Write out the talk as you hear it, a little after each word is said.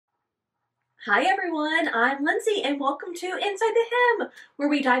Hi everyone, I'm Lindsay and welcome to Inside the Hem, where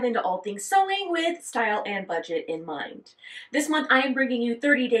we dive into all things sewing with style and budget in mind. This month I am bringing you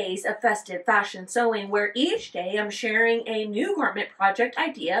 30 days of festive fashion sewing, where each day I'm sharing a new garment project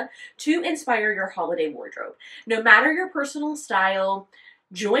idea to inspire your holiday wardrobe. No matter your personal style,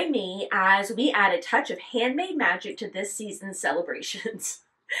 join me as we add a touch of handmade magic to this season's celebrations.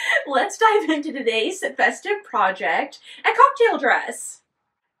 Let's dive into today's festive project, a cocktail dress.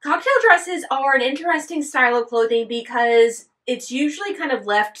 Cocktail dresses are an interesting style of clothing because it's usually kind of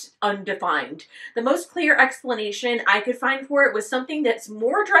left undefined. The most clear explanation I could find for it was something that's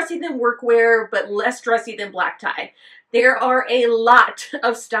more dressy than workwear, but less dressy than black tie. There are a lot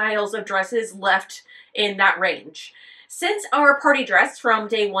of styles of dresses left in that range. Since our party dress from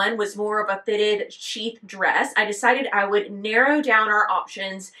day one was more of a fitted sheath dress, I decided I would narrow down our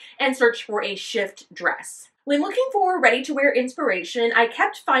options and search for a shift dress. When looking for ready-to-wear inspiration, I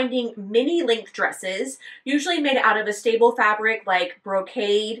kept finding mini-length dresses, usually made out of a stable fabric like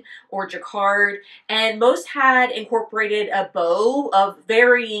brocade or jacquard, and most had incorporated a bow of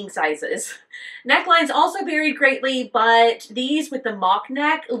varying sizes. Necklines also varied greatly, but these with the mock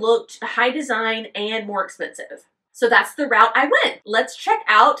neck looked high design and more expensive. So that's the route I went. Let's check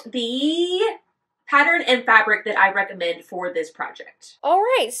out the pattern and fabric that I recommend for this project. All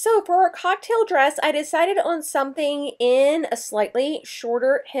right, so for our cocktail dress, I decided on something in a slightly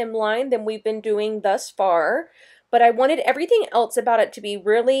shorter hemline than we've been doing thus far, but I wanted everything else about it to be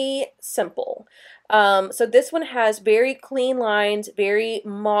really simple. So this one has very clean lines, very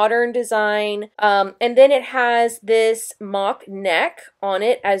modern design, and then it has this mock neck on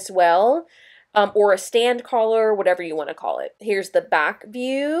it as well, or a stand collar, whatever you want to call it. Here's the back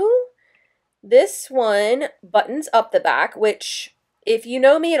view. This one buttons up the back, which if you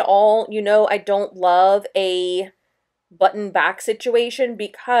know me at all, you know I don't love a button back situation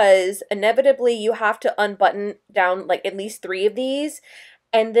because inevitably you have to unbutton down like at least 3 of these,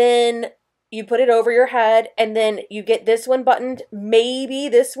 and then you put it over your head, and then you get this one buttoned, maybe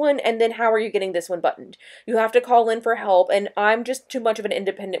this one, and then how are you getting this one buttoned? You have to call in for help, and I'm just too much of an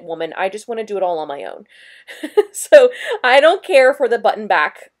independent woman. I just want to do it all on my own. So I don't care for the button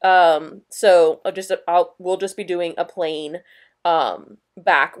back. So we'll just be doing a plain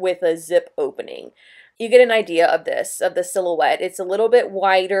back with a zip opening. You get an idea of the silhouette. It's a little bit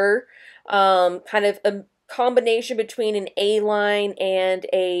wider, kind of a combination between an A-line and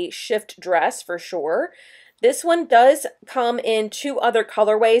a shift dress for sure. This one does come in 2 other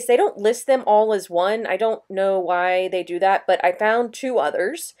colorways. They don't list them all as one. I don't know why they do that, but I found 2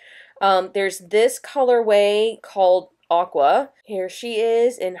 others. There's this colorway called Aqua. Here she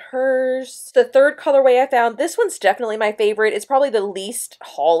is in hers. The 3rd colorway I found, this one's definitely my favorite. It's probably the least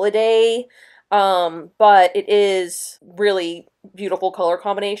holiday, but it is really beautiful color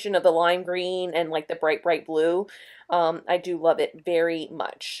combination of the lime green and like the bright, bright blue. I do love it very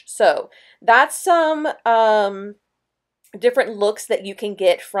much. So that's some different looks that you can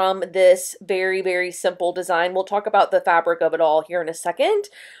get from this very, very simple design. We'll talk about the fabric of it all here in a second.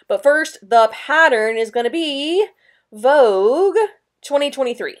 But first, the pattern is going to be Vogue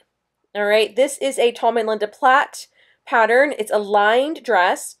 2023. All right, this is a Tom and Linda Platt pattern. It's a lined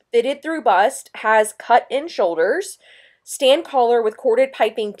dress, fitted through bust, has cut-in shoulders, stand collar with corded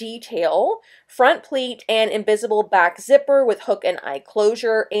piping detail, front pleat, and invisible back zipper with hook and eye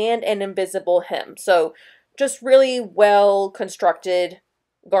closure, and an invisible hem. So just really well constructed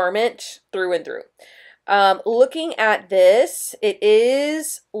garment through and through. Looking at this, it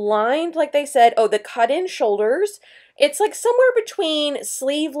is lined, like they said. Oh, the cut-in shoulders. It's like somewhere between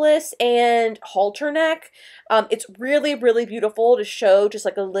sleeveless and halter neck. It's really, really beautiful to show just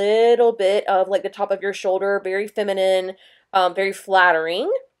like a little bit of like the top of your shoulder. Very feminine, very flattering.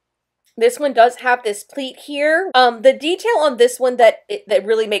 This one does have this pleat here. The detail on this one that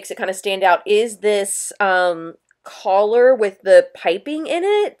really makes it kind of stand out is this collar with the piping in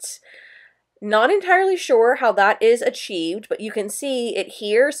it. Not entirely sure how that is achieved, but you can see it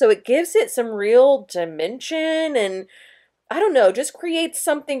here. So it gives it some real dimension and I don't know, just creates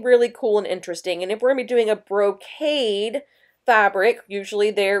something really cool and interesting. And if we're going to be doing a brocade fabric, usually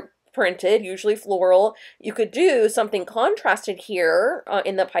they're printed, usually floral, you could do something contrasted here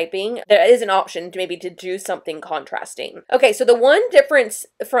in the piping. There is an option to maybe to do something contrasting. Okay, so the one difference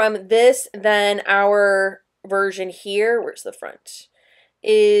from this than our version here, where's the front,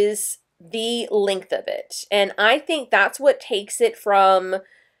 is the length of it. And I think that's what takes it from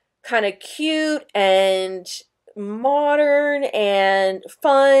kind of cute and modern and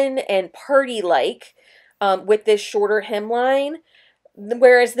fun and party-like with this shorter hemline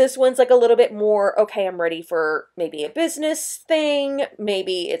Whereas this one's like a little bit more, okay, I'm ready for maybe a business thing,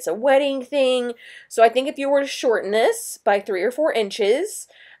 maybe it's a wedding thing. So I think if you were to shorten this by 3 or 4 inches,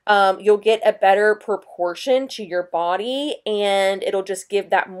 you'll get a better proportion to your body, and it'll just give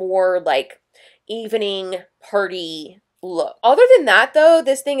that more like evening party look. Other than that though,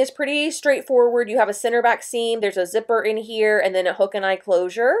 this thing is pretty straightforward. You have a center back seam, there's a zipper in here, and then a hook and eye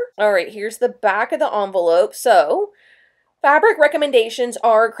closure. All right, here's the back of the envelope. So fabric recommendations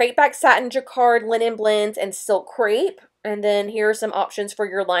are crepe back satin, jacquard, linen blends, and silk crepe. And then here are some options for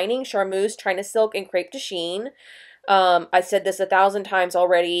your lining: charmeuse, china silk, and crepe de chine. I said this 1,000 times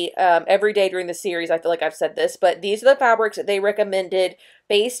already. Every day during the series, I feel like I've said this, but these are the fabrics that they recommended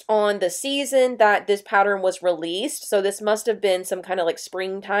based on the season that this pattern was released. So this must have been some kind of like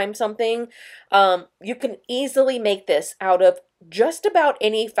springtime something. You can easily make this out of just about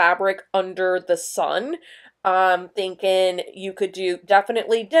any fabric under the sun. Thinking you could do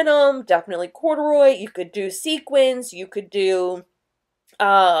definitely denim, definitely corduroy, you could do sequins, you could do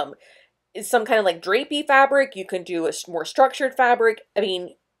some kind of like drapey fabric, you can do a more structured fabric. I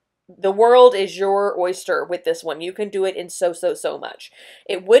mean, the world is your oyster with this one. You can do it in so much.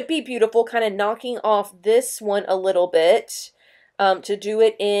 It would be beautiful kind of knocking off this one a little bit to do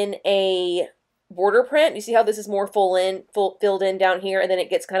it in a border print. You see how this is more filled in down here, and then it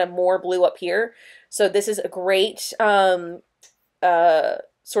gets kind of more blue up here. So this is a great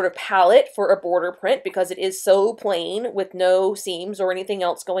sort of palette for a border print because it is so plain with no seams or anything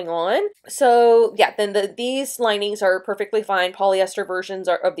else going on. So yeah, then these linings are perfectly fine. Polyester versions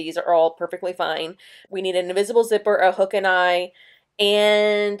of these are all perfectly fine. We need an invisible zipper, a hook and eye,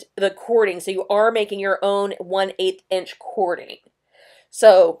 and the cording. So you are making your own 1/8 inch cording.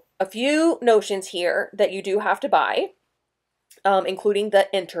 So a few notions here that you do have to buy, including the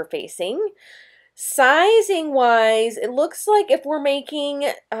interfacing. Sizing wise, it looks like if we're making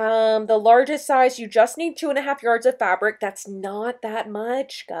the largest size, you just need 2.5 yards of fabric. That's not that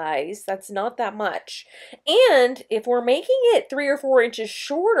much, guys. That's not that much. And if we're making it 3 or 4 inches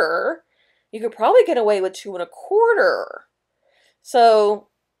shorter, you could probably get away with 2.25. So,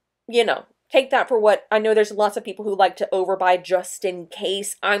 you know, take that for what, I know there's lots of people who like to overbuy just in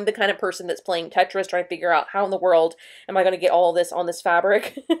case. I'm the kind of person that's playing Tetris trying to figure out how in the world am I going to get all this on this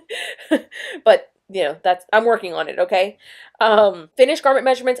fabric. But, you know, I'm working on it, okay? Finished garment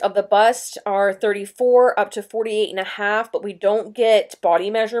measurements of the bust are 34 up to 48.5, but we don't get body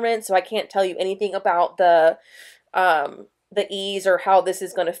measurements, so I can't tell you anything about the ease or how this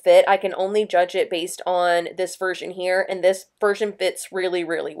is going to fit. I can only judge it based on this version here, and this version fits really,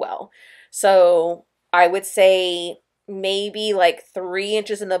 really well. So I would say maybe like 3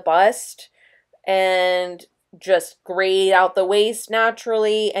 inches in the bust and just grade out the waist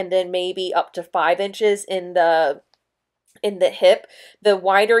naturally, and then maybe up to 5 inches in the hip. The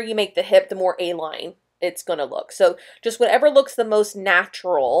wider you make the hip, the more A-line it's gonna look. So just whatever looks the most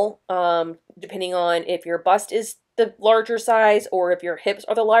natural, depending on if your bust is the larger size or if your hips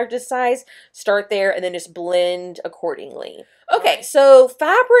are the largest size, start there and then just blend accordingly. Okay, so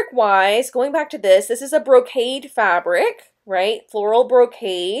fabric wise, going back to this is a brocade fabric, right? Floral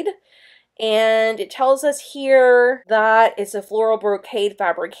brocade. And it tells us here that it's a floral brocade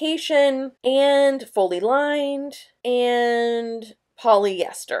fabrication and fully lined and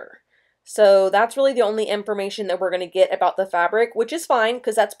polyester. So that's really the only information that we're going to get about the fabric, which is fine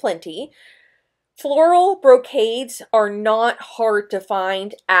because that's plenty. Floral brocades are not hard to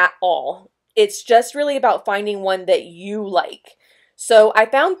find at all. It's just really about finding one that you like. So I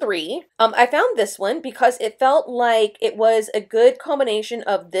found 3. I found this one because it felt like it was a good combination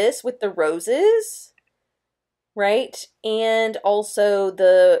of this with the roses, right? And also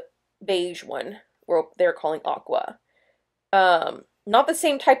the beige one, or they're calling aqua. Not the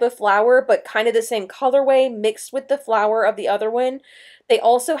same type of flower, but kind of the same colorway mixed with the flower of the other one. They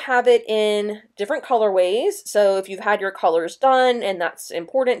also have it in different colorways. So if you've had your colors done and that's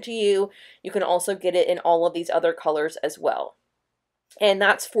important to you, you can also get it in all of these other colors as well. And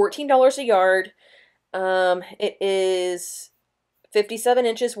that's $14 a yard. It is 57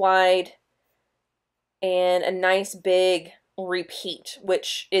 inches wide and a nice big repeat,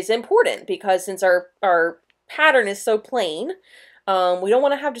 which is important because since our pattern is so plain, we don't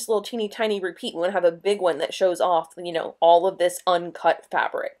want to have just a little teeny tiny repeat. We want to have a big one that shows off, you know, all of this uncut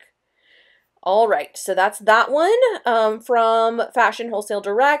fabric. All right, so that's that one from Fashion Wholesale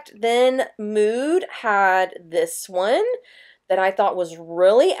Direct. Then Mood had this one that I thought was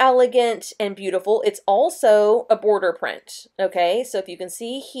really elegant and beautiful. It's also a border print, okay? So if you can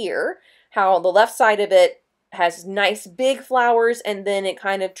see here how the left side of it has nice big flowers and then it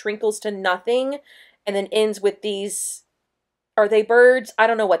kind of trinkles to nothing and then ends with these Are they birds? I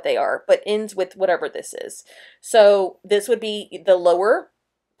don't know what they are, but ends with whatever this is. So this would be the lower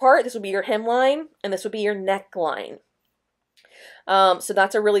part. This would be your hemline, and this would be your neckline. So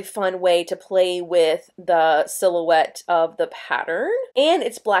that's a really fun way to play with the silhouette of the pattern. And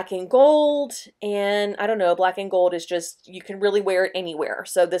it's black and gold, and I don't know, black and gold is just, you can really wear it anywhere.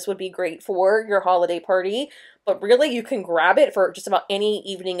 So this would be great for your holiday party, but really you can grab it for just about any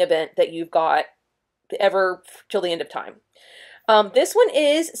evening event that you've got ever till the end of time. This one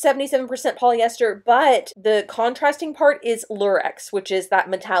is 77% polyester, but the contrasting part is lurex, which is that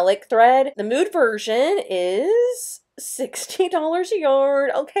metallic thread. The mood version is $60 a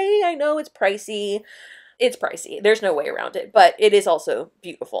yard. Okay, I know it's pricey. It's pricey. There's no way around it, but it is also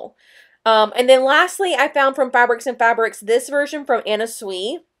beautiful. And then lastly, I found from Fabrics and Fabrics this version from Anna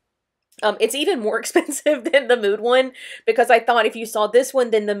Sui. It's even more expensive than the mood one because I thought if you saw this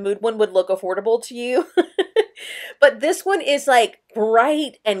one, then the mood one would look affordable to you. But this one is like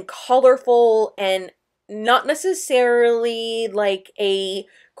bright and colorful and not necessarily like a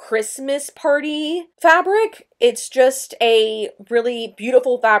Christmas party fabric. It's just a really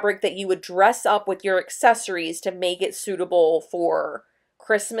beautiful fabric that you would dress up with your accessories to make it suitable for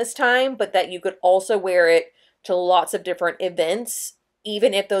Christmas time, but that you could also wear it to lots of different events,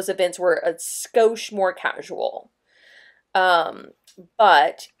 even if those events were a skosh more casual.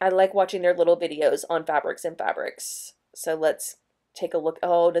 But I like watching their little videos on Fabrics and Fabrics. So let's take a look.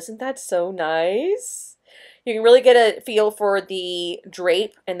 Oh, isn't that so nice? You can really get a feel for the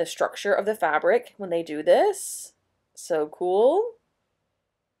drape and the structure of the fabric when they do this. So cool.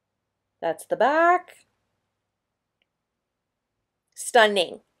 That's the back.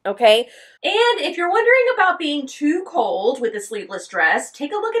 Stunning. Okay. And if you're wondering about being too cold with a sleeveless dress,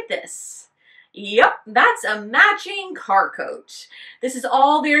 take a look at this. Yep, that's a matching car coat. This is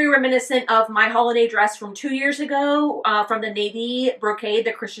all very reminiscent of my holiday dress from 2 years ago from the navy brocade,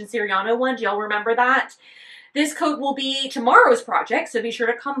 the Christian Siriano one. Do y'all remember that? This coat will be tomorrow's project, so be sure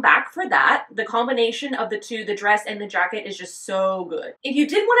to come back for that. The combination of the two, the dress and the jacket, is just so good. If you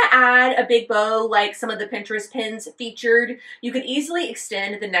did want to add a big bow like some of the Pinterest pins featured, you could easily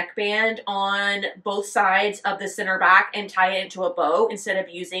extend the neckband on both sides of the center back and tie it into a bow instead of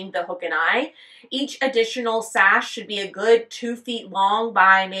using the hook and eye. Each additional sash should be a good 2 feet long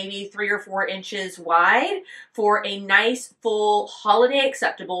by maybe 3 or 4 inches wide for a nice, full, holiday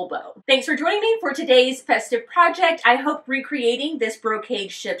acceptable bow. Thanks for joining me for today's festive project. I hope recreating this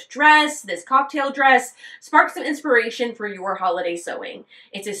brocade shipped dress, this cocktail dress, sparked some inspiration for your holiday sewing.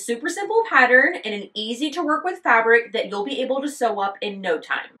 It's a super simple pattern and an easy to work with fabric that you'll be able to sew up in no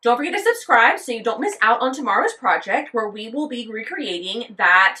time. Don't forget to subscribe so you don't miss out on tomorrow's project where we will be recreating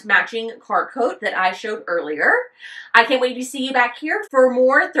that matching car coat that I showed earlier. I can't wait to see you back here for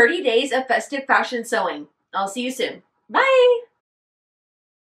more 30 days of festive fashion sewing. I'll see you soon. Bye!